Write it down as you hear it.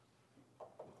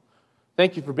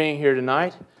Thank you for being here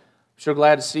tonight. I'm sure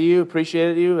glad to see you.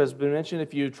 Appreciated you. As been mentioned,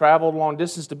 if you traveled long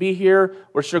distance to be here,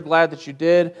 we're sure glad that you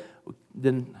did. We've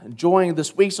been enjoying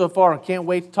this week so far and can't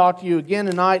wait to talk to you again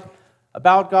tonight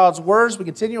about God's words. We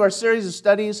continue our series of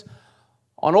studies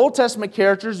on Old Testament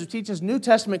characters who teach us New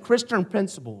Testament Christian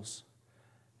principles.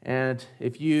 And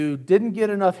if you didn't get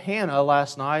enough Hannah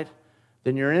last night,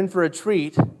 then you're in for a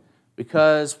treat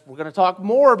because we're going to talk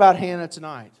more about Hannah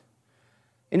tonight.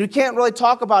 And we can't really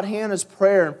talk about Hannah's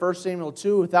prayer in 1 Samuel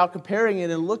 2 without comparing it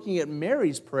and looking at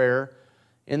Mary's prayer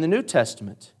in the New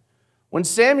Testament. When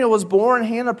Samuel was born,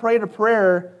 Hannah prayed a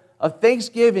prayer of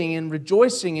thanksgiving and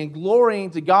rejoicing and glorying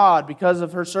to God because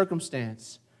of her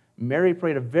circumstance. Mary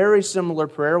prayed a very similar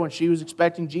prayer when she was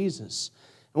expecting Jesus.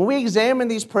 When we examine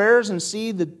these prayers and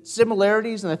see the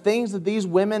similarities and the things that these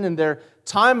women in their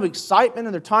time of excitement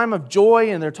and their time of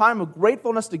joy and their time of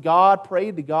gratefulness to God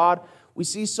prayed to God, we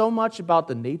see so much about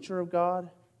the nature of God.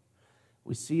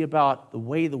 We see about the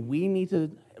way that we need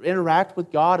to interact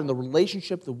with God and the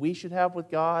relationship that we should have with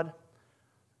God,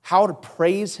 how to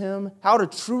praise Him, how to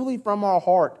truly from our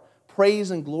heart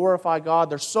praise and glorify God.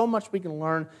 There's so much we can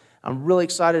learn. I'm really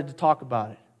excited to talk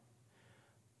about it.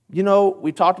 You know,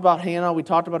 we talked about Hannah, we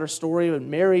talked about her story, but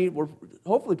Mary, we're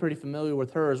hopefully pretty familiar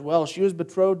with her as well. She was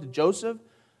betrothed to Joseph,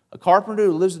 a carpenter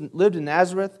who lived in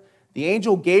Nazareth. The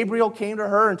angel Gabriel came to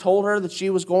her and told her that she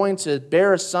was going to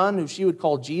bear a son who she would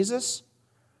call Jesus.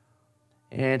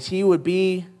 And he would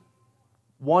be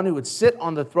one who would sit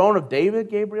on the throne of David,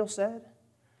 Gabriel said.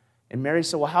 And Mary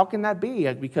said, well, how can that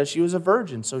be? Because she was a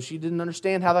virgin, so she didn't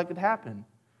understand how that could happen.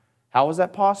 How was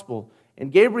that possible?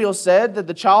 And Gabriel said that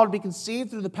the child would be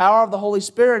conceived through the power of the Holy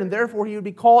Spirit, and therefore he would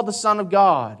be called the Son of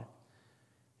God.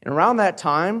 And around that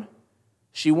time,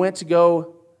 she went to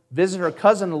go visit her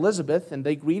cousin Elizabeth, and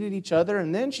they greeted each other,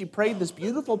 and then she prayed this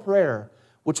beautiful prayer,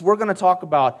 which we're going to talk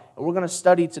about and we're going to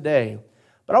study today.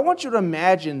 But I want you to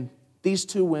imagine these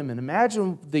two women.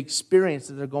 Imagine the experience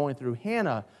that they're going through.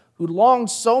 Hannah, who longed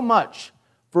so much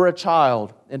for a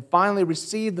child and finally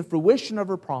received the fruition of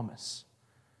her promise.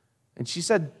 And she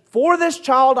said, for this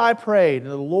child I prayed,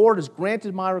 and the Lord has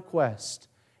granted my request.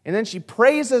 And then she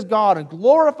praises God and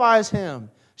glorifies Him.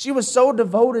 She was so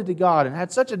devoted to God and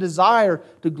had such a desire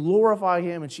to glorify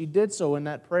Him, and she did so in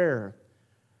that prayer.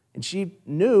 And she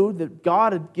knew that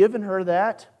God had given her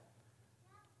that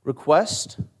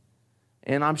request,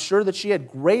 and I'm sure that she had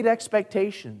great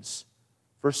expectations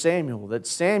for Samuel, that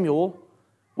Samuel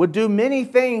would do many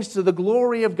things to the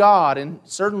glory of God, and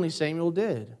certainly Samuel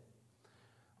did.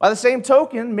 By the same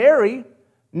token, Mary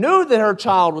knew that her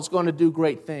child was going to do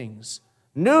great things,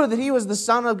 knew that he was the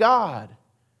Son of God.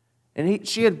 And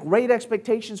she had great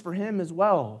expectations for him as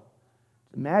well.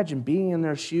 Imagine being in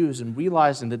their shoes and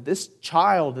realizing that this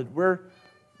child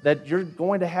that you're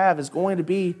going to have is going to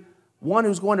be one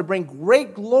who's going to bring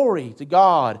great glory to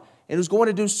God and who's going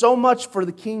to do so much for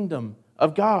the kingdom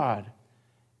of God.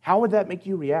 How would that make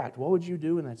you react? What would you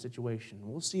do in that situation?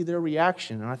 We'll see their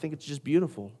reaction, and I think it's just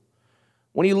beautiful.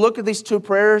 When you look at these two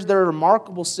prayers, there are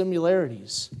remarkable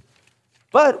similarities.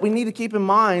 But we need to keep in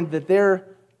mind that they're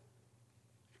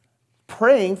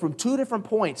praying from two different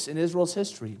points in Israel's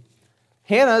history.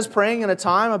 Hannah is praying in a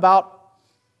time about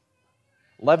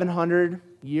 1,100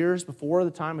 years before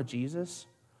the time of Jesus,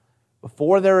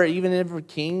 before there were even ever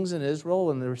kings in Israel,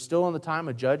 and they were still in the time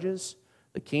of judges.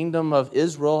 The kingdom of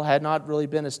Israel had not really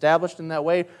been established in that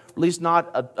way, or at least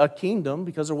not a kingdom,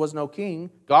 because there was no king.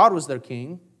 God was their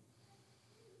king.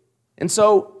 And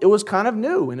so it was kind of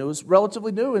new, and it was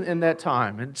relatively new in that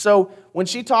time. And so when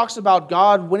she talks about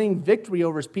God winning victory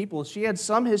over His people, she had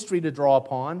some history to draw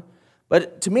upon.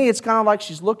 But to me, it's kind of like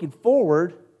she's looking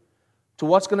forward to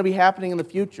what's going to be happening in the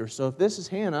future. So if this is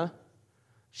Hannah,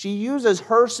 she uses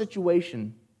her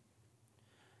situation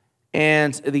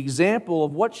and the example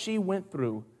of what she went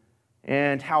through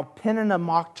and how Peninnah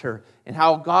mocked her and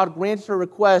how God granted her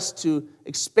request to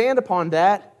expand upon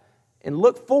that and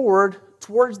look forward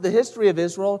towards the history of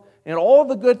Israel and all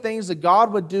the good things that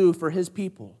God would do for His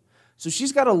people. So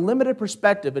she's got a limited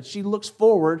perspective, but she looks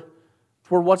forward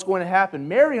toward what's going to happen.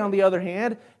 Mary, on the other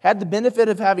hand, had the benefit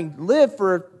of having lived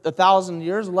for 1,000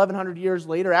 years, 1,100 years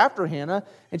later after Hannah,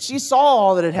 and she saw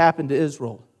all that had happened to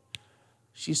Israel.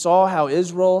 She saw how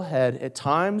Israel had at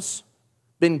times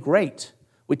been great.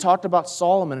 We talked about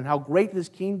Solomon and how great his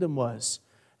kingdom was,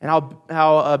 and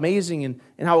how amazing and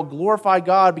how it glorified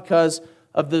God because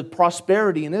of the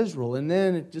prosperity in Israel. And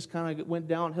then it just kind of went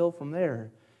downhill from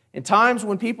there. In times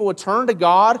when people would turn to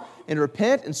God and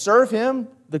repent and serve Him,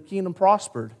 the kingdom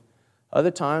prospered.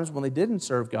 Other times when they didn't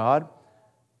serve God,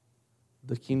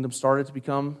 the kingdom started to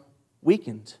become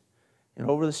weakened. And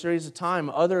over the series of time,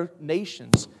 other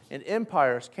nations and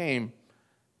empires came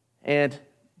and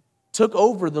took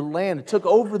over the land, took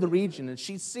over the region, and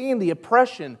she'd seen the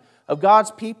oppression of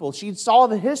God's people. She saw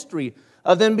the history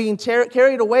of them being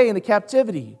carried away into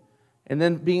captivity and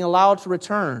then being allowed to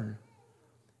return,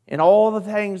 and all the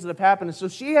things that have happened. And so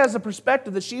she has a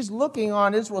perspective that she's looking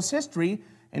on Israel's history,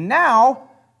 and now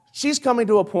she's coming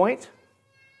to a point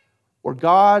where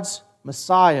God's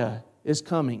Messiah is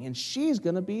coming, and she's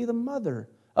going to be the mother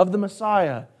of the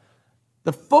Messiah,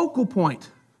 the focal point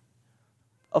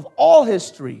of all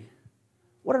history.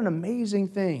 What an amazing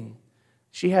thing.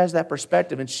 She has that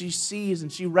perspective, and she sees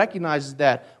and she recognizes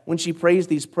that when she prays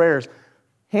these prayers.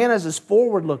 Hannah's is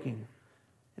forward-looking,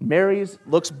 and Mary's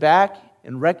looks back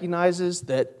and recognizes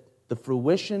that the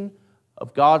fruition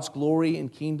of God's glory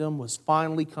and kingdom was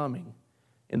finally coming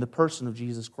in the person of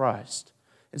Jesus Christ.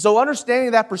 And so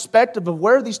understanding that perspective of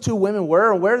where these two women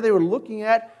were and where they were looking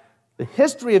at the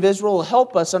history of Israel will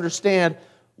help us understand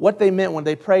what they meant when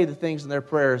they prayed the things in their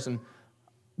prayers. And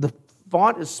the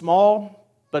font is small,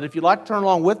 but if you'd like to turn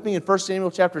along with me in 1 Samuel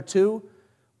chapter 2,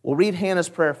 we'll read Hannah's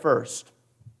prayer first.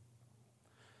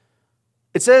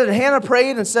 It said that Hannah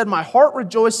prayed and said, "My heart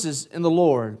rejoices in the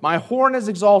Lord. My horn is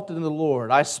exalted in the Lord.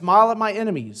 I smile at my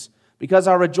enemies because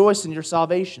I rejoice in your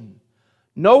salvation.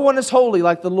 No one is holy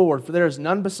like the Lord, for there is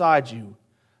none beside you,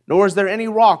 nor is there any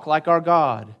rock like our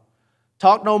God.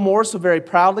 Talk no more so very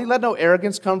proudly. Let no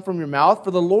arrogance come from your mouth,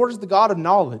 for the Lord is the God of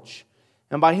knowledge,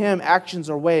 and by him actions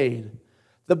are weighed.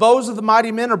 The bows of the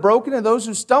mighty men are broken, and those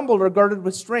who stumbled are girded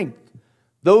with strength.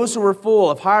 Those who were full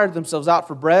have hired themselves out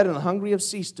for bread, and the hungry have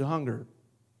ceased to hunger.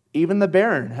 Even the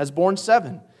barren has borne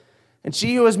 7, and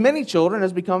she who has many children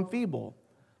has become feeble.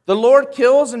 The Lord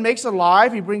kills and makes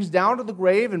alive. He brings down to the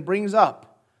grave and brings up.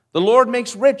 The Lord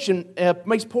makes rich and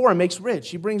makes poor and makes rich.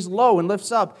 He brings low and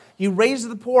lifts up. He raises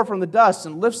the poor from the dust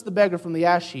and lifts the beggar from the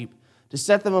ash heap, to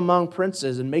set them among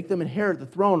princes and make them inherit the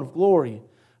throne of glory.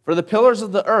 For the pillars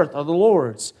of the earth are the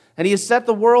Lord's, and he has set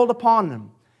the world upon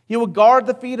them. He will guard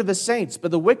the feet of his saints,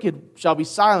 but the wicked shall be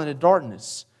silent in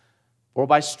darkness. For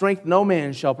by strength no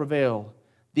man shall prevail.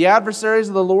 The adversaries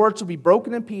of the Lord shall be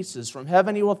broken in pieces. From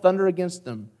heaven he will thunder against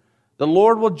them. The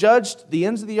Lord will judge the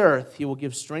ends of the earth. He will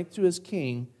give strength to his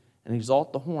king and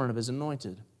exalt the horn of his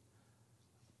anointed."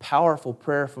 Powerful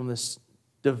prayer from this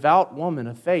devout woman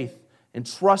of faith and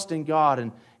trust in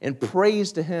God and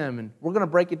praise to him. And we're going to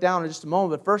break it down in just a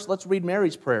moment. But first, let's read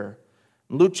Mary's prayer.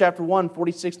 In Luke chapter 1,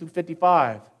 46 through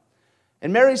 55.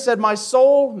 "And Mary said, My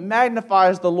soul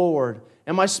magnifies the Lord,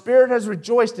 and my spirit has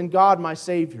rejoiced in God my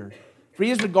Savior. For he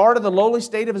has regarded the lowly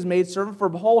state of his maidservant, for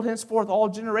behold, henceforth all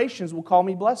generations will call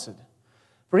me blessed.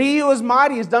 For he who is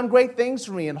mighty has done great things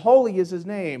for me, and holy is his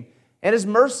name. And his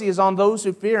mercy is on those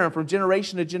who fear him from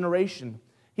generation to generation.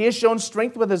 He has shown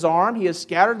strength with his arm. He has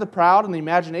scattered the proud in the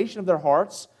imagination of their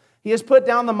hearts. He has put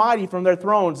down the mighty from their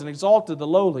thrones and exalted the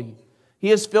lowly. He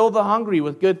has filled the hungry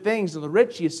with good things, and the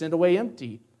rich he has sent away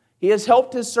empty. He has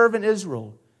helped his servant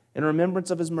Israel in remembrance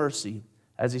of his mercy,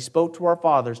 as he spoke to our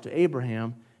fathers, to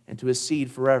Abraham, and to his seed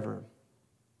forever."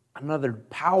 Another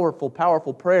powerful,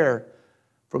 powerful prayer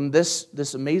from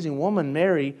this amazing woman,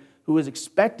 Mary, who is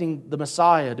expecting the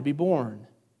Messiah to be born.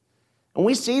 And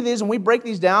we see these and we break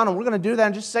these down, and we're going to do that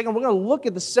in just a second. We're going to look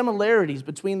at the similarities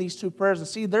between these two prayers and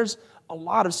see there's a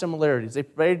lot of similarities. They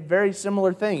prayed very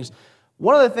similar things.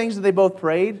 One of the things that they both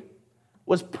prayed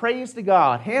was praise to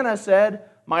God. Hannah said,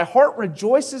 "My heart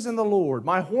rejoices in the Lord.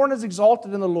 My horn is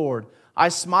exalted in the Lord. I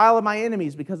smile at my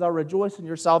enemies because I rejoice in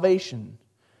your salvation."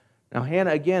 Now,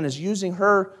 Hannah, again, is using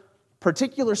her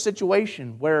particular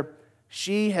situation where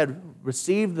she had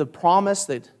received the promise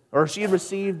or she had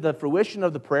received the fruition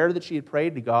of the prayer that she had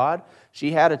prayed to God.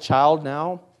 She had a child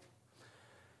now.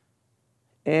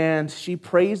 And she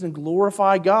praised and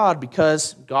glorified God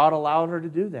because God allowed her to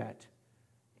do that.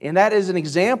 And that is an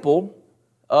example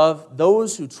of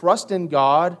those who trust in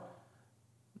God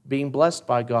being blessed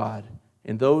by God,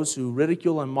 and those who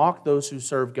ridicule and mock those who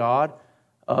serve God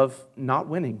of not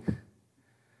winning.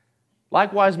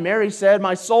 Likewise, Mary said,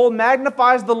 "My soul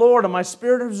magnifies the Lord, and my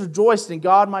spirit has rejoiced in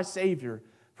God my Savior.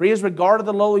 For he has regarded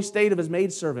the lowly state of his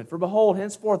maidservant. For behold,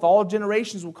 henceforth all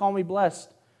generations will call me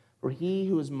blessed. For he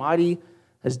who is mighty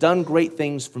has done great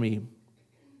things for me."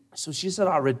 So she said,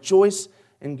 "I rejoice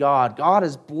in God." God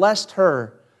has blessed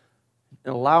her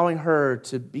in allowing her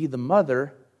to be the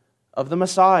mother of the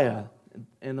Messiah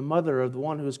and the mother of the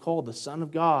one who is called the Son of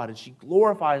God. And she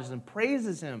glorifies and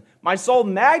praises him. "My soul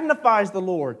magnifies the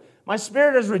Lord. My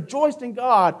spirit has rejoiced in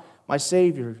God, my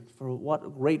Savior," for what a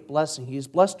great blessing he has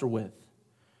blessed her with.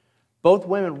 Both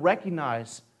women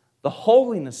recognize the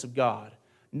holiness of God.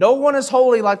 "No one is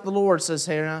holy like the Lord," says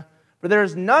Hannah, "for there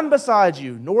is none beside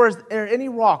you, nor is there any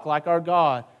rock like our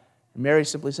God." And Mary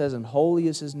simply says, and holy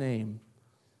is his name.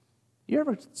 You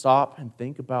ever stop and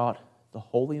think about the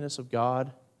holiness of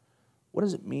God? What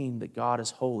does it mean that God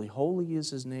is holy? Holy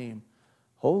is his name.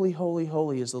 Holy, holy,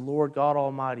 holy is the Lord God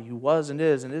Almighty, who was and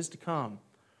is to come.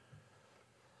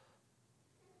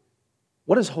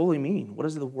 What does holy mean? What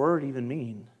does the word even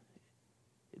mean?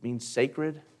 It means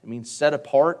sacred. It means set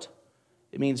apart.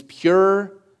 It means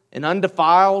pure and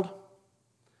undefiled.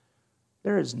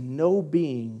 There is no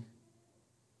being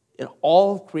in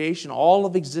all of creation, all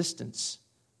of existence,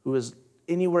 who is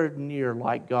anywhere near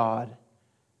like God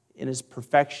in his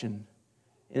perfection,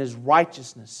 in his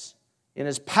righteousness, in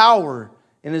his power,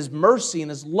 in his mercy, in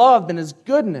his love, in his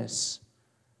goodness.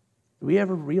 Do we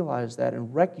ever realize that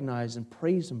and recognize and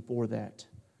praise him for that?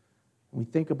 When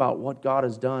we think about what God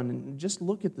has done and just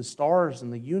look at the stars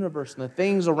and the universe and the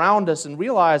things around us and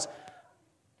realize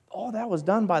all that was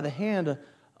done by the hand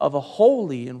of a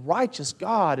holy and righteous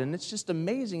God. And it's just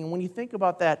amazing. And when you think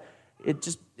about that, it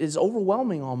just is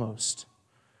overwhelming almost.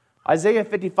 Isaiah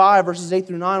 55, verses 8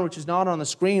 through 9, which is not on the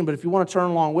screen, but if you want to turn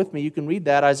along with me, you can read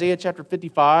that. Isaiah chapter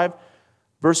 55,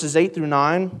 verses 8 through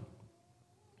 9.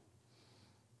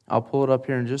 I'll pull it up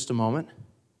here in just a moment.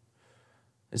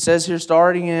 It says here,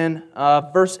 starting in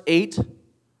verse 8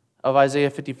 of Isaiah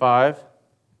 55,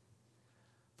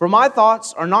 "For my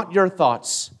thoughts are not your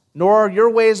thoughts, nor are your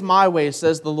ways my ways,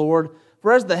 says the Lord.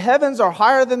 For as the heavens are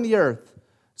higher than the earth,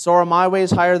 so are my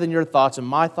ways higher than your thoughts, and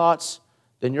my thoughts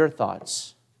than your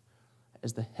thoughts."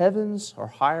 As the heavens are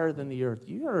higher than the earth.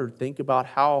 You ever think about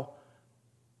how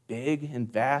big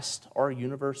and vast our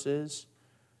universe is?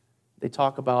 They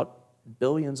talk about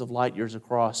billions of light years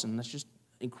across, and that's just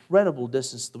incredible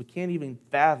distance that we can't even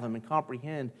fathom and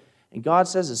comprehend. And God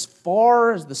says, as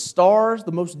far as the stars,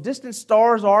 the most distant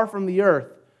stars are from the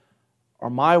earth, are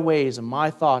my ways and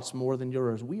my thoughts more than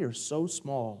yours. We are so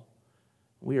small.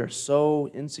 We are so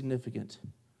insignificant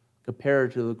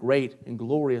compared to the great and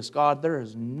glorious God. There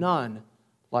is none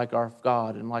like our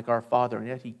God and like our Father, and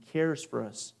yet he cares for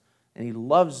us, and he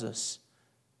loves us,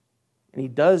 and he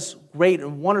does great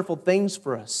and wonderful things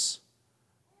for us.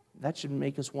 That should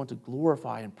make us want to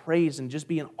glorify and praise and just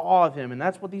be in awe of him, and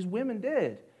that's what these women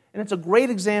did. And it's a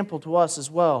great example to us as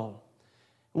well.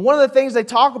 And one of the things they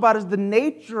talk about is the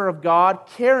nature of God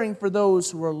caring for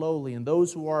those who are lowly and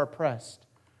those who are oppressed.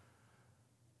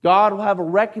 God will have a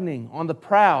reckoning on the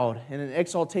proud and an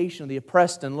exaltation of the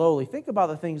oppressed and lowly. Think about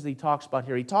the things that he talks about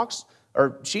here.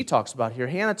 She talks about here.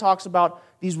 Hannah talks about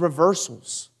these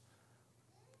reversals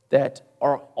that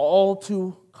are all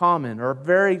too common, or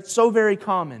so very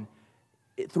common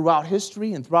throughout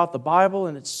history and throughout the Bible,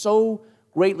 and it so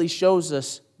greatly shows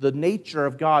us the nature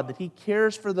of God, that he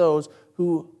cares for those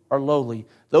who are lowly,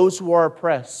 those who are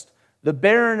oppressed. The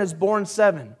barren has borne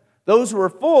 7. Those who are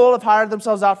full have hired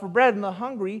themselves out for bread, and the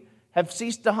hungry have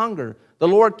ceased to hunger. The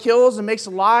Lord kills and makes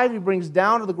alive. He brings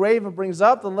down to the grave and brings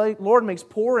up. The Lord makes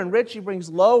poor and rich. He brings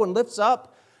low and lifts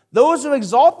up. Those who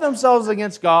exalt themselves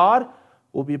against God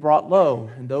will be brought low,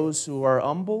 and those who are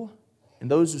humble and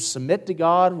those who submit to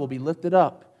God will be lifted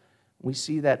up. We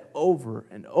see that over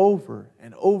and over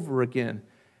and over again.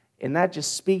 And that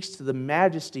just speaks to the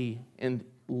majesty and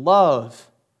love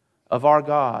of our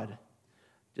God.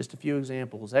 Just a few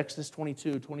examples. Exodus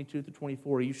 22, 22 through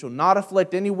 24. "You shall not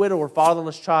afflict any widow or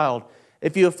fatherless child.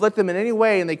 If you afflict them in any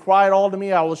way and they cry at all to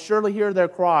me, I will surely hear their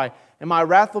cry. And my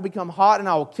wrath will become hot, and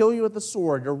I will kill you with the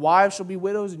sword. Your wives shall be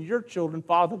widows, and your children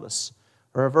fatherless."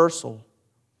 A reversal.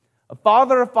 "A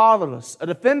father of fatherless, a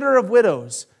defender of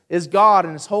widows is God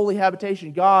in his holy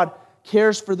habitation." God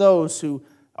cares for those who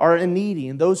are needy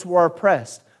and those who are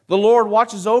oppressed. "The Lord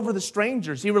watches over the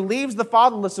strangers. He relieves the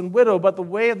fatherless and widow, but the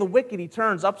way of the wicked he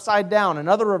turns upside down."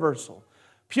 Another reversal.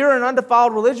 "Pure and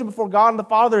undefiled religion before God and the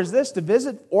Father is this, to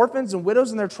visit orphans and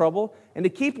widows in their trouble, and to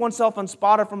keep oneself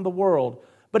unspotted from the world.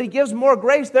 But he gives more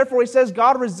grace. Therefore he says,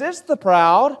 God resists the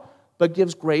proud, but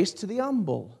gives grace to the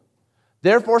humble.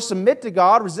 Therefore submit to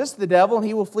God, resist the devil, and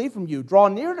he will flee from you. Draw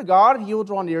near to God, and he will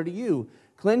draw near to you.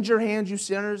 Cleanse your hands, you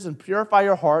sinners, and purify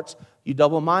your hearts, you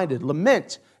double-minded.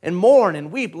 Lament and mourn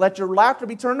and weep. Let your laughter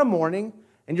be turned to mourning,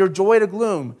 and your joy to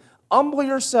gloom. Humble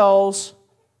yourselves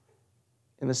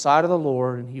in the sight of the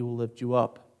Lord, and he will lift you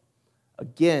up."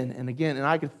 Again and again, and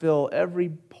I could fill every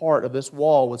part of this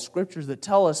wall with scriptures that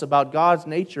tell us about God's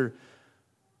nature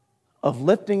of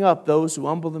lifting up those who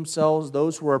humble themselves,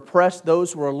 those who are oppressed,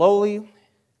 those who are lowly,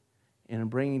 and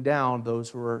bringing down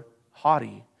those who are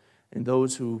haughty, and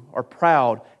those who are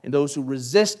proud, and those who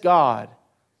resist God.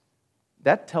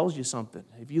 That tells you something.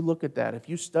 If you look at that, if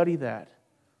you study that,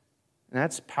 and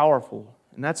that's powerful,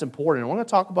 and that's important. I want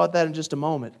to talk about that in just a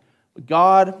moment. But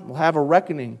God will have a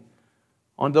reckoning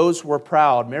on those who are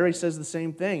proud. Mary says the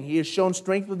same thing. He has shown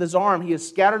strength with his arm. He has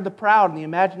scattered the proud in the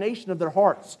imagination of their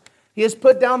hearts. He has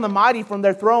put down the mighty from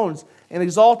their thrones and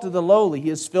exalted the lowly. He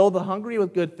has filled the hungry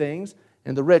with good things,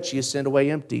 and the rich he has sent away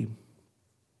empty.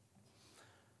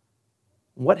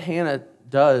 What Hannah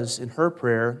does in her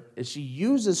prayer is she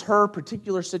uses her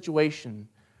particular situation,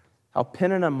 how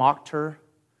Peninnah mocked her,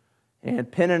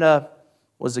 and Peninnah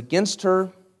was against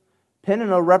her.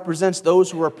 Peninnah represents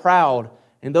those who are proud,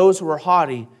 and those who are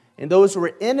haughty, and those who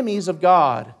are enemies of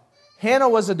God. Hannah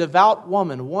was a devout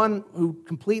woman, one who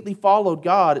completely followed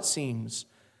God, it seems.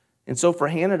 And so for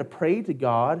Hannah to pray to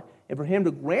God and for Him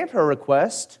to grant her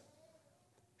request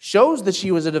shows that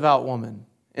she was a devout woman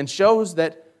and shows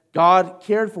that God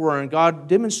cared for her and God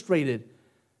demonstrated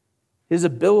His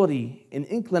ability and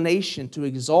inclination to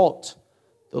exalt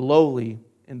the lowly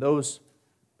and those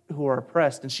who are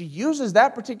oppressed. And she uses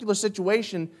that particular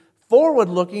situation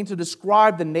forward-looking to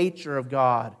describe the nature of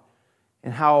God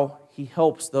and how He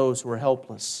helps those who are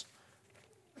helpless.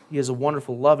 He is a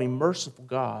wonderful, loving, merciful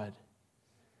God.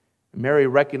 And Mary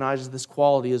recognizes this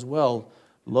quality as well.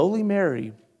 Lowly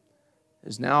Mary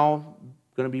is now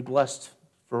going to be blessed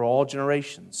for all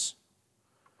generations.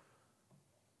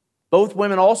 Both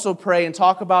women also pray and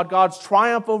talk about God's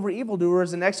triumph over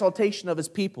evildoers and exaltation of His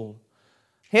people.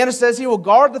 Hannah says He will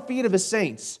guard the feet of His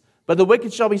saints, but the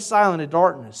wicked shall be silent in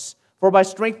darkness. For by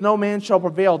strength no man shall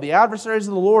prevail. The adversaries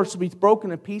of the Lord shall be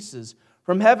broken in pieces.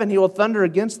 From heaven He will thunder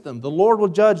against them. The Lord will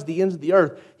judge the ends of the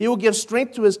earth. He will give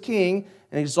strength to His king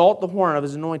and exalt the horn of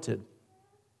His anointed.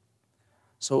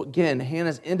 So again,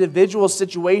 Hannah's individual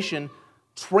situation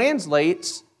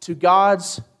translates to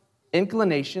God's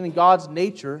inclination and God's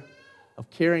nature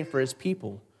of caring for His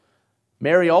people.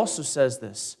 Mary also says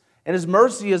this. And His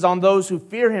mercy is on those who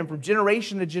fear Him from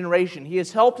generation to generation. He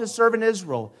has helped His servant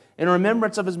Israel in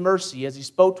remembrance of His mercy as He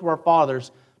spoke to our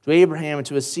fathers, to Abraham, and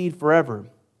to his seed forever.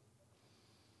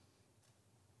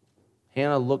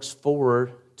 Hannah looks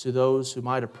forward to those who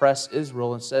might oppress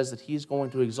Israel and says that He's going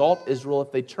to exalt Israel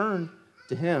if they turn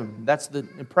to Him. That's the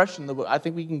impression that I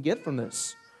think we can get from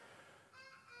this.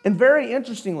 And very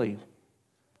interestingly,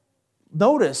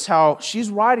 notice how she's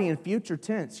writing in future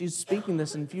tense. She's speaking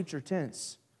this in future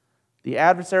tense. The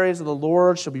adversaries of the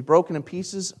Lord shall be broken in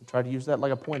pieces. I'll try to use that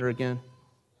like a pointer again.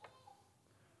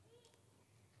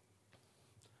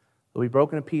 They'll be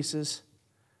broken in pieces.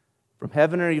 From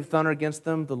heaven are you thunder against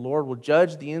them. The Lord will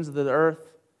judge the ends of the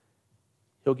earth.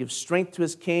 He'll give strength to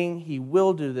His king. He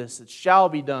will do this. It shall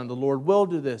be done. The Lord will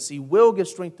do this. He will give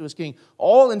strength to His king.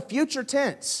 All in future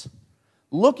tense,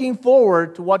 looking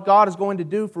forward to what God is going to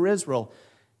do for Israel.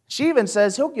 She even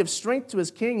says He'll give strength to His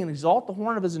king and exalt the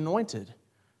horn of His anointed.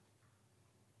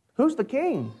 Who's the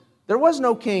king? There was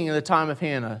no king in the time of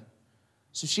Hannah.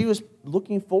 So she was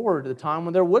looking forward to the time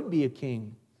when there would be a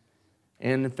king.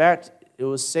 And in fact, it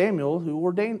was Samuel who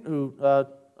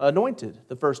anointed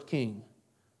the first king,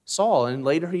 Saul, and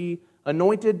later he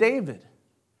anointed David.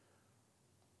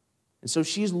 And so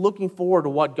she's looking forward to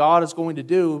what God is going to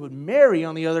do. But Mary,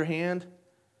 on the other hand,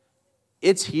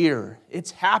 it's here.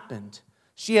 It's happened.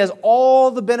 She has all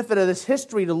the benefit of this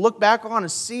history to look back on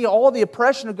and see all the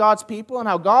oppression of God's people and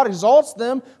how God exalts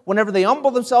them whenever they humble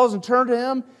themselves and turn to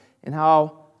Him, and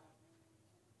how,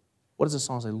 what does the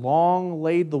song say? Long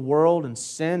laid the world in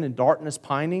sin and darkness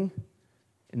pining.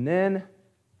 And then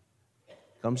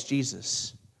comes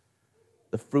Jesus,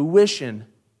 the fruition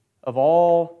of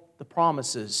all the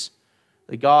promises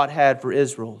that God had for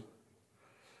Israel.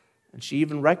 And she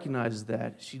even recognizes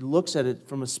that. She looks at it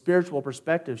from a spiritual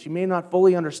perspective. She may not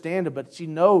fully understand it, but she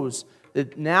knows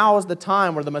that now is the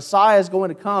time where the Messiah is going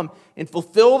to come and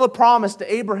fulfill the promise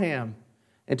to Abraham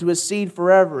and to his seed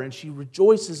forever. And she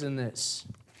rejoices in this.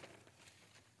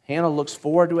 Hannah looks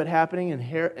forward to it happening,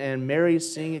 and Mary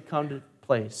is seeing it come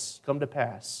to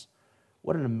pass.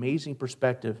 What an amazing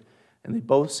perspective. And they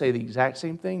both say the exact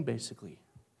same thing, basically.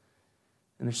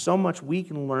 And there's so much we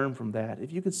can learn from that.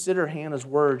 If you consider Hannah's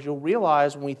words, you'll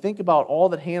realize when we think about all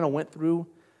that Hannah went through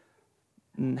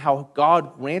and how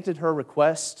God granted her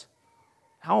request,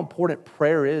 how important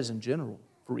prayer is in general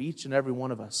for each and every one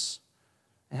of us,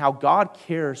 and how God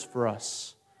cares for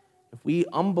us. If we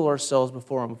humble ourselves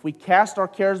before Him, if we cast our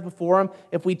cares before Him,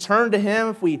 if we turn to Him,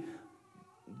 if we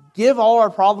give all our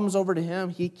problems over to Him,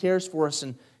 He cares for us.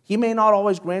 And He may not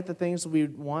always grant the things that we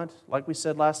want. Like we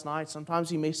said last night, sometimes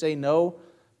He may say no.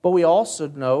 But we also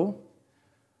know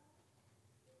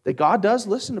that God does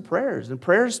listen to prayers, and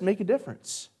prayers make a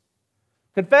difference.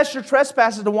 Confess your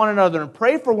trespasses to one another and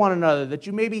pray for one another that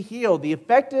you may be healed. The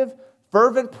effective,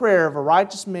 fervent prayer of a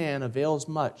righteous man avails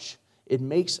much. It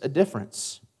makes a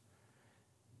difference.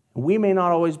 And we may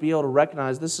not always be able to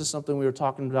recognize, this is something we were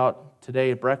talking about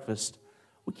today at breakfast,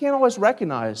 we can't always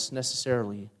recognize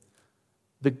necessarily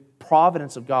the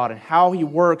providence of God and how He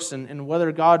works and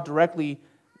whether God directly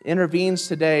intervenes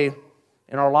today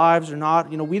in our lives or not.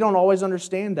 We don't always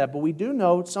understand that, but we do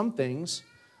know some things.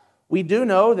 We do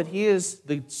know that He is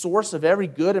the source of every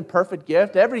good and perfect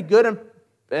gift. Every good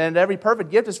and every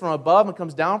perfect gift is from above and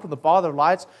comes down from the Father of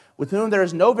lights, with whom there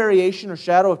is no variation or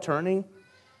shadow of turning.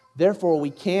 Therefore, we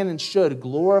can and should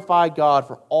glorify God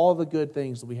for all the good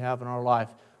things that we have in our life.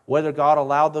 Whether God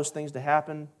allowed those things to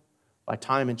happen by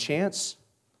time and chance,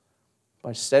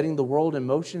 by setting the world in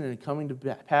motion and it coming to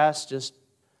pass just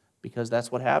because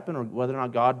that's what happened, or whether or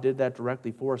not God did that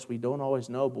directly for us, we don't always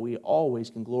know, but we always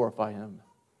can glorify Him.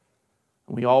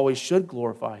 And we always should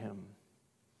glorify Him.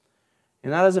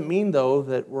 And that doesn't mean, though,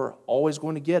 that we're always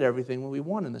going to get everything we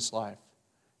want in this life.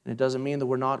 And it doesn't mean that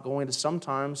we're not going to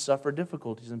sometimes suffer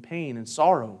difficulties and pain and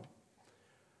sorrow.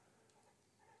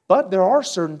 But there are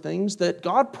certain things that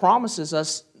God promises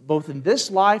us both in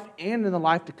this life and in the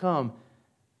life to come.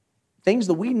 Things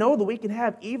that we know that we can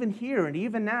have even here and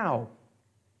even now.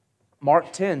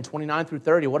 Mark 10, 29 through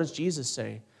 30, what does Jesus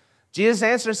say? Jesus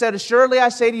answered and said, "Assuredly I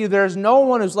say to you, there is no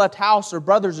one who's left house or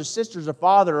brothers or sisters or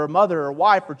father or mother or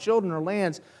wife or children or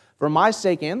lands for my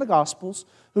sake and the gospel's,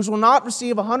 who will not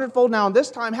receive 100-fold now in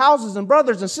this time houses and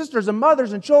brothers and sisters and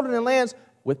mothers and children and lands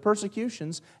with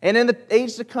persecutions, and in the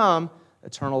age to come,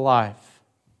 eternal life."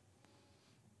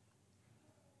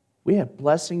 We have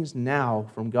blessings now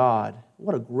from God.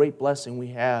 What a great blessing we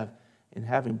have in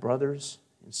having brothers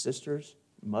and sisters,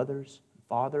 mothers,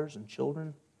 fathers, and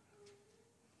children.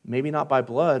 Maybe not by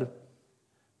blood,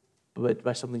 but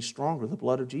by something stronger, the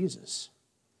blood of Jesus.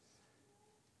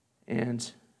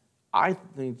 And I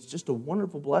think it's just a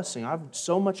wonderful blessing. I've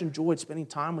so much enjoyed spending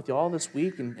time with you all this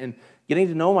week and getting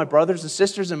to know my brothers and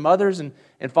sisters and mothers and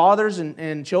fathers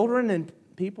and children and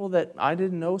people that I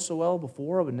didn't know so well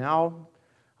before, but now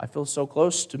I feel so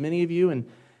close to many of you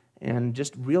and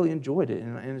just really enjoyed it.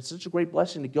 And it's such a great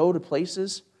blessing to go to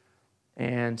places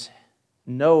and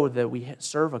know that we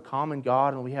serve a common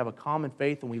God and we have a common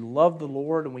faith and we love the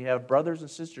Lord and we have brothers and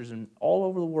sisters all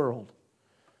over the world.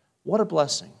 What a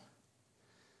blessing.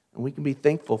 And we can be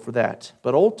thankful for that.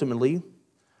 But ultimately,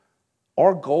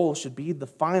 our goal should be the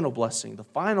final blessing, the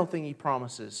final thing He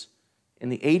promises in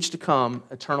the age to come,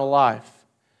 eternal life.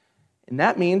 And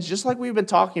that means, just like we've been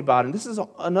talking about, and this is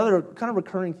another kind of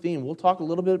recurring theme, we'll talk a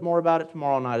little bit more about it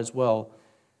tomorrow night as well.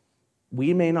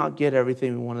 We may not get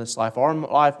everything we want in this life. Our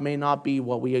life may not be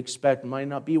what we expect, might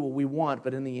not be what we want,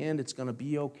 but in the end, it's going to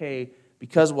be okay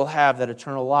because we'll have that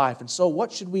eternal life. And so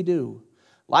what should we do?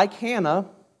 Like Hannah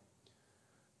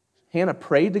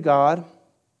prayed to God,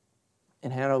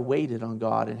 and Hannah waited on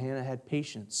God, and Hannah had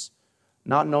patience,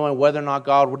 not knowing whether or not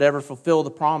God would ever fulfill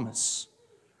the promise.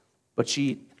 But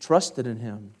she trusted in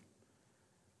Him.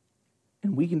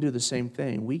 And we can do the same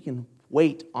thing. We can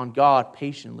wait on God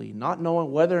patiently, not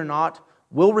knowing whether or not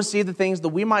we'll receive the things that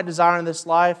we might desire in this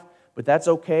life, but that's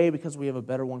okay because we have a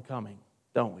better one coming,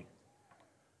 don't we?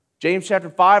 James chapter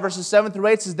 5, verses 7 through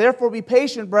 8 says, "Therefore be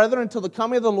patient, brethren, until the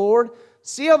coming of the Lord.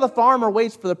 See how the farmer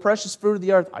waits for the precious fruit of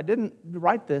the earth." I didn't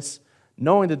write this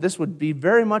knowing that this would be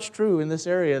very much true in this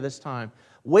area this time.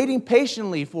 "Waiting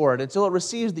patiently for it until it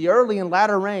receives the early and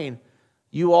latter rain.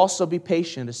 You also be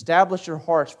patient. Establish your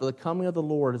hearts, for the coming of the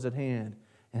Lord is at hand."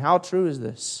 And how true is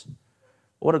this?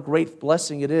 What a great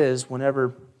blessing it is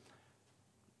whenever,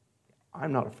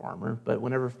 I'm not a farmer, but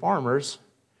whenever farmers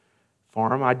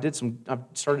farm, I've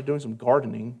started doing some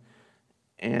gardening,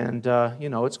 and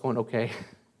it's going okay.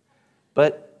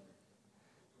 But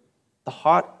the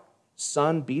hot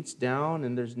sun beats down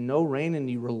and there's no rain and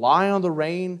you rely on the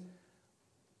rain.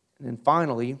 And then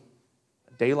finally,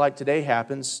 a day like today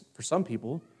happens for some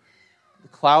people. The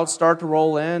clouds start to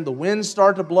roll in, the winds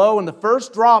start to blow, and the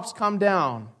first drops come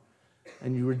down.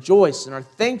 And you rejoice and are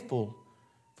thankful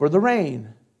for the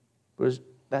rain, because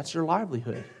that's your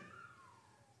livelihood.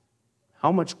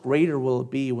 How much greater will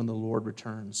it be when the Lord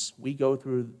returns? We go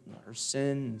through our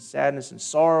sin and sadness and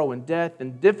sorrow and death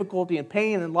and difficulty and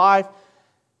pain in life.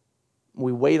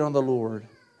 We wait on the Lord.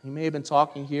 He may have been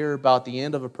talking here about the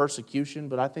end of a persecution,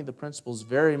 but I think the principle is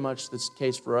very much this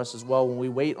case for us as well when we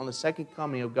wait on the second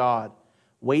coming of God.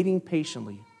 Waiting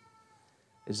patiently.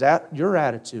 Is that your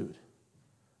attitude?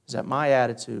 Is that my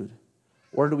attitude?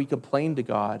 Or do we complain to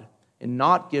God and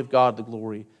not give God the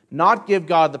glory, not give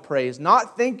God the praise,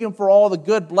 not thank Him for all the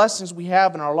good blessings we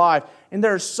have in our life? And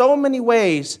there are so many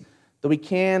ways that we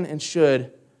can and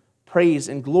should praise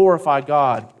and glorify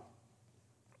God.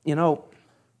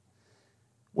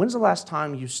 When's the last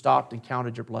time you stopped and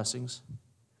counted your blessings?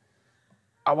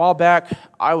 a while back,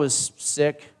 I was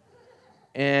sick,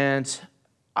 and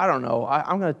I don't know,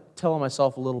 I'm going to tell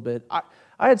myself a little bit.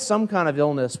 I had some kind of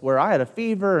illness where I had a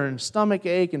fever and stomach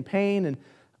ache and pain, and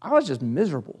I was just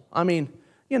miserable. I mean,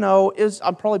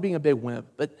 I'm probably being a big wimp,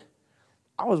 but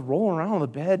I was rolling around on the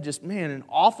bed just, man, in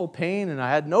awful pain, and I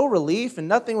had no relief, and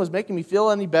nothing was making me feel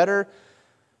any better.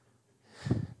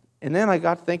 And then I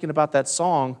got thinking about that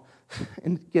song,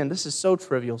 and again, this is so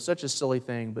trivial, such a silly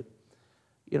thing, but,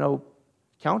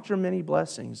 count your many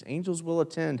blessings. Angels will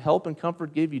attend, help and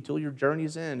comfort give you till your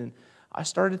journey's end. And I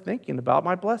started thinking about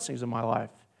my blessings in my life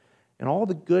and all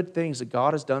the good things that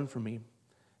God has done for me.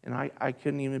 And I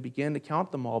couldn't even begin to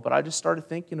count them all, but I just started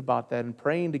thinking about that and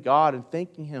praying to God and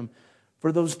thanking Him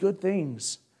for those good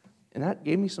things. And that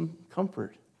gave me some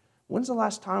comfort. When's the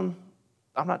last time,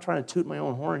 I'm not trying to toot my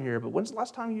own horn here, but when's the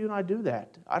last time you and I do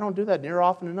that? I don't do that near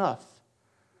often enough.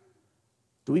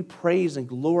 Do we praise and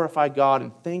glorify God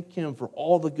and thank Him for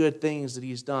all the good things that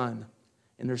He's done?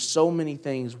 And there's so many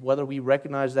things, whether we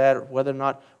recognize that or whether or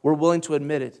not we're willing to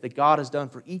admit it, that God has done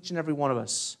for each and every one of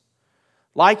us.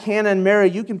 Like Hannah and Mary,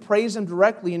 you can praise Him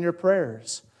directly in your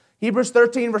prayers. Hebrews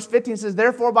 13, verse 15 says,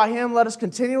 "Therefore by Him let us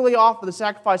continually offer the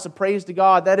sacrifice of praise to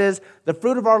God, that is, the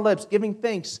fruit of our lips, giving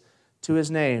thanks to His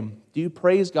name." Do you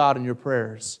praise God in your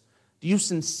prayers? Do you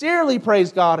sincerely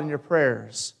praise God in your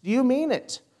prayers? Do you mean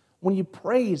it? When you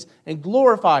praise and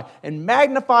glorify and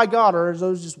magnify God, or are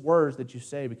those just words that you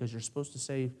say because you're supposed to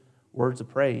say words of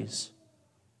praise?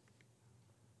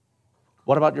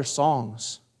 What about your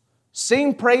songs?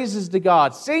 Sing praises to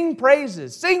God. Sing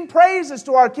praises. Sing praises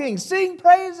to our King. Sing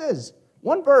praises.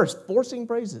 One verse, 4 sing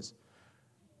praises.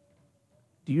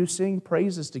 Do you sing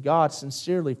praises to God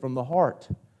sincerely from the heart?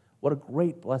 What a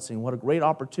great blessing. What a great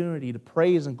opportunity to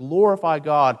praise and glorify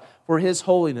God for His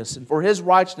holiness and for His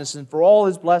righteousness and for all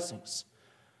His blessings.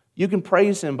 You can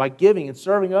praise Him by giving and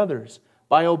serving others,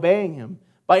 by obeying Him,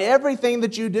 by everything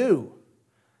that you do.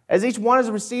 As each one has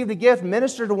received a gift,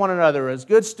 minister to one another as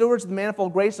good stewards of the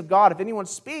manifold grace of God. If anyone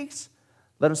speaks,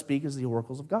 let him speak as the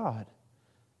oracles of God.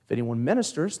 If anyone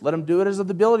ministers, let him do it as of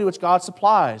the ability which God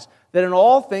supplies, that in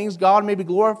all things God may be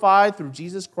glorified through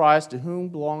Jesus Christ, to whom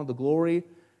belong the glory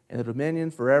and the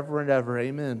dominion forever and ever.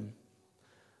 Amen.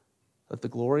 Let the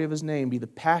glory of His name be the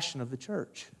passion of the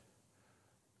church.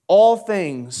 All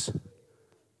things,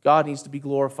 God needs to be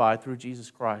glorified through Jesus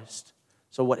Christ.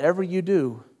 So whatever you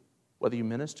do, whether you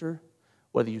minister,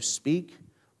 whether you speak,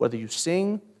 whether you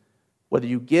sing, whether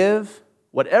you give,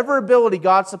 whatever ability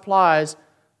God supplies,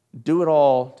 do it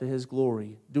all to His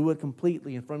glory. Do it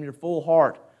completely and from your full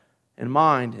heart and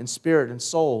mind and spirit and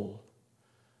soul.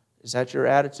 Is that your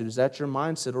attitude? Is that your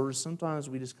mindset? Or sometimes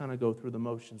we just kind of go through the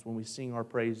motions when we sing our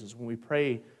praises, when we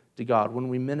pray to God, when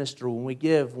we minister, when we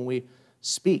give, when we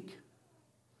speak?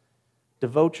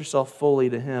 Devote yourself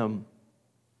fully to Him.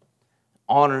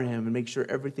 Honor Him and make sure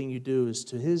everything you do is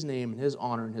to His name and His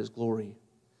honor and His glory.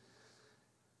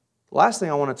 The last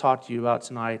thing I want to talk to you about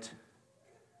tonight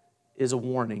is a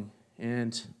warning.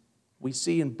 And we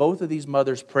see in both of these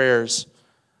mothers' prayers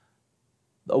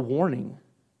a warning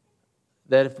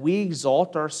that if we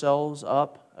exalt ourselves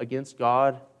up against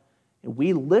God, and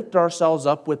we lift ourselves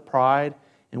up with pride,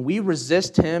 and we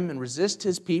resist Him and resist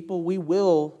His people, we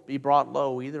will be brought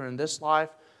low, either in this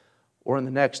life or in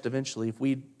the next eventually, if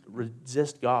we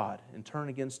resist God and turn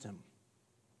against Him.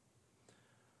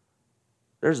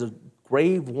 There's a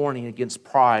grave warning against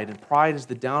pride, and pride is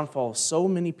the downfall of so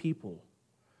many people.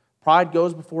 Pride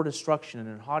goes before destruction,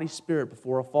 and a haughty spirit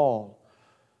before a fall.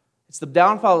 It's the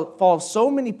downfall of so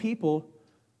many people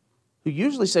who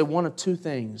usually say one of two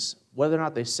things. Whether or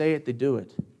not they say it, they do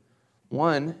it.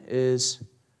 One is,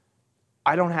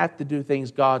 I don't have to do things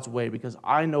God's way because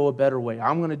I know a better way.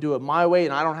 I'm going to do it my way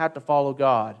and I don't have to follow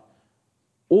God.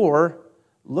 Or,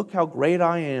 look how great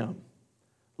I am.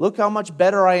 Look how much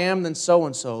better I am than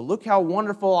so-and-so. Look how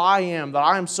wonderful I am, that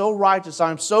I am so righteous,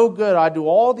 I am so good, I do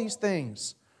all these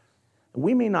things. And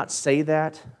we may not say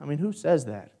that. I mean, who says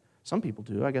that? Some people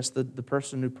do. I guess the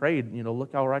person who prayed,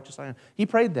 look how righteous I am. He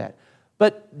prayed that.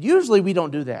 But usually we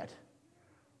don't do that.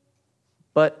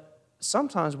 But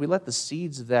sometimes we let the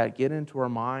seeds of that get into our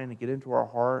mind and get into our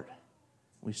heart.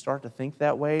 We start to think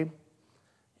that way,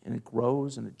 and it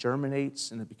grows and it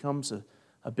germinates and it becomes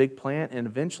a big plant, and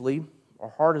eventually our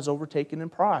heart is overtaken in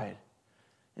pride.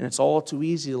 And it's all too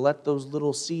easy to let those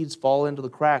little seeds fall into the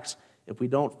cracks if we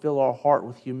don't fill our heart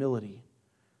with humility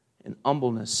and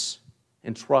humbleness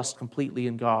and trust completely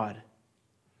in God.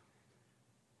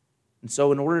 And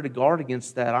so in order to guard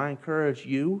against that, I encourage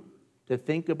you to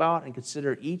think about and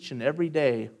consider each and every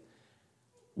day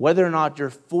whether or not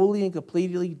you're fully and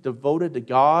completely devoted to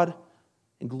God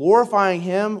and glorifying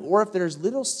Him, or if there's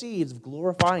little seeds of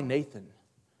glorifying Nathan,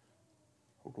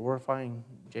 or glorifying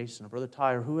Jason, or Brother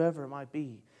Ty, or whoever it might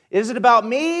be. Is it about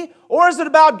me, or is it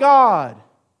about God?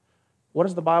 What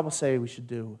does the Bible say we should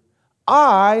do?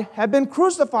 I have been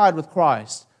crucified with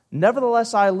Christ.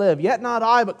 Nevertheless I live, yet not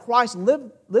I, but Christ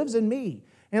lives in me.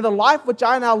 And the life which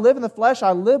I now live in the flesh,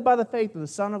 I live by the faith of the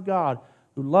Son of God,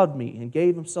 who loved me and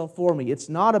gave Himself for me. It's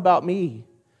not about me.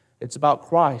 It's about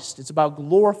Christ. It's about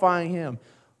glorifying Him.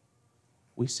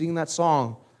 We sing that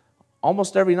song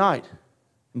almost every night.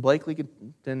 And Blakely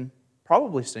can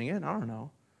probably sing it. I don't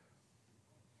know.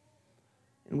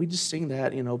 And we just sing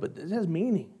that, but it has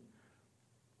meaning.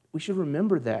 We should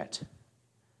remember that.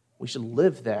 We should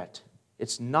live that.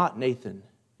 It's not Nathan.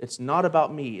 It's not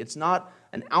about me. It's not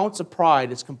an ounce of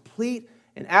pride. It's complete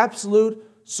and absolute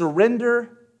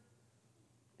surrender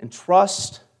and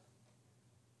trust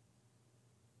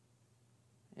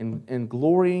and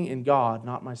glorying in God,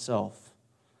 not myself.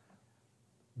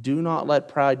 Do not let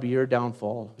pride be your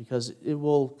downfall, because it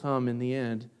will come in the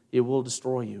end. It will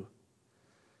destroy you.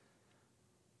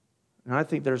 And I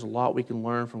think there's a lot we can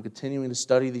learn from continuing to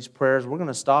study these prayers. We're going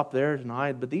to stop there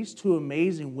tonight, but these two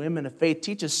amazing women of faith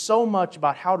teach us so much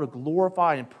about how to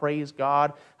glorify and praise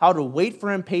God, how to wait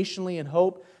for Him patiently in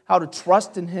hope, how to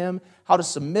trust in Him, how to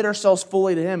submit ourselves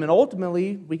fully to Him. And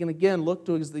ultimately, we can again look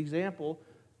to the example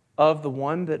of the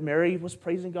one that Mary was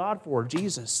praising God for,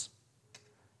 Jesus.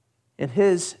 And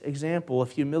His example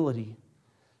of humility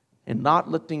and not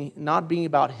being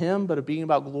about Him, but of being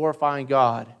about glorifying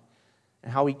God.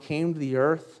 And how He came to the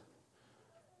earth,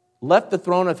 left the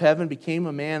throne of heaven, became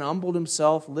a man, humbled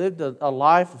Himself, lived a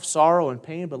life of sorrow and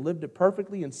pain, but lived it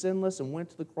perfectly and sinless, and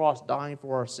went to the cross dying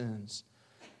for our sins.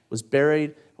 Was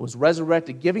buried, was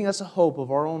resurrected, giving us a hope of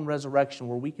our own resurrection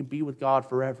where we can be with God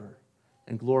forever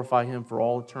and glorify Him for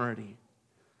all eternity.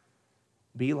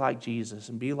 Be like Jesus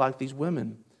and be like these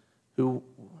women who,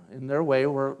 in their way,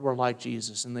 were like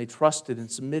Jesus, and they trusted and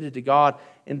submitted to God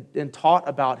and taught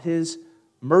about His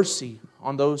mercy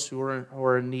on those who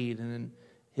are in need, and in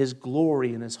His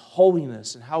glory and His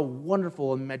holiness, and how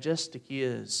wonderful and majestic He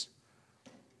is.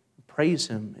 Praise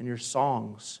Him in your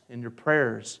songs, in your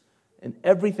prayers, in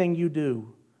everything you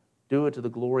do. Do it to the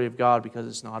glory of God, because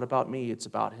it's not about me, it's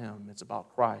about Him, it's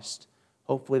about Christ.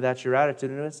 Hopefully that's your attitude,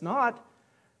 and if it's not,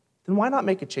 then why not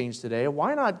make a change today?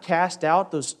 Why not cast out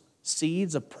those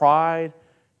seeds of pride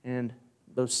and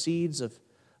those seeds of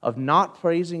not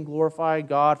praising, glorifying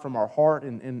God from our heart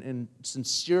and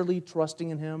sincerely trusting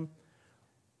in Him,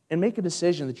 and make a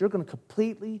decision that you're going to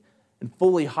completely and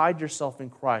fully hide yourself in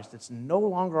Christ. It's no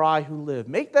longer I who live.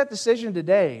 Make that decision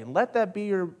today, and let that be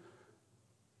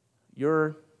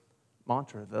your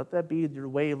mantra. Let that be your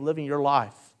way of living your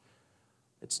life.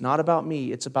 It's not about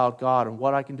me, it's about God and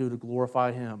what I can do to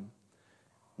glorify Him.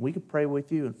 We can pray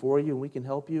with you and for you, and we can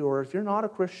help you. Or if you're not a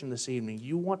Christian this evening,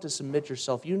 you want to submit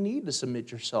yourself, you need to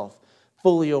submit yourself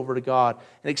fully over to God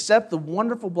and accept the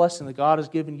wonderful blessing that God has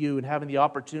given you in having the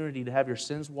opportunity to have your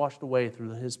sins washed away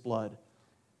through His blood.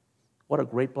 What a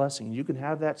great blessing. You can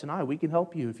have that tonight. We can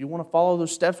help you. If you want to follow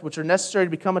those steps which are necessary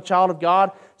to become a child of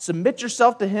God, submit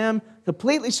yourself to Him,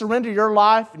 completely surrender your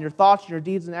life and your thoughts and your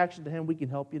deeds and action to Him, we can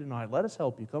help you tonight. Let us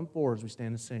help you. Come forward as we stand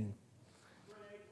and sing.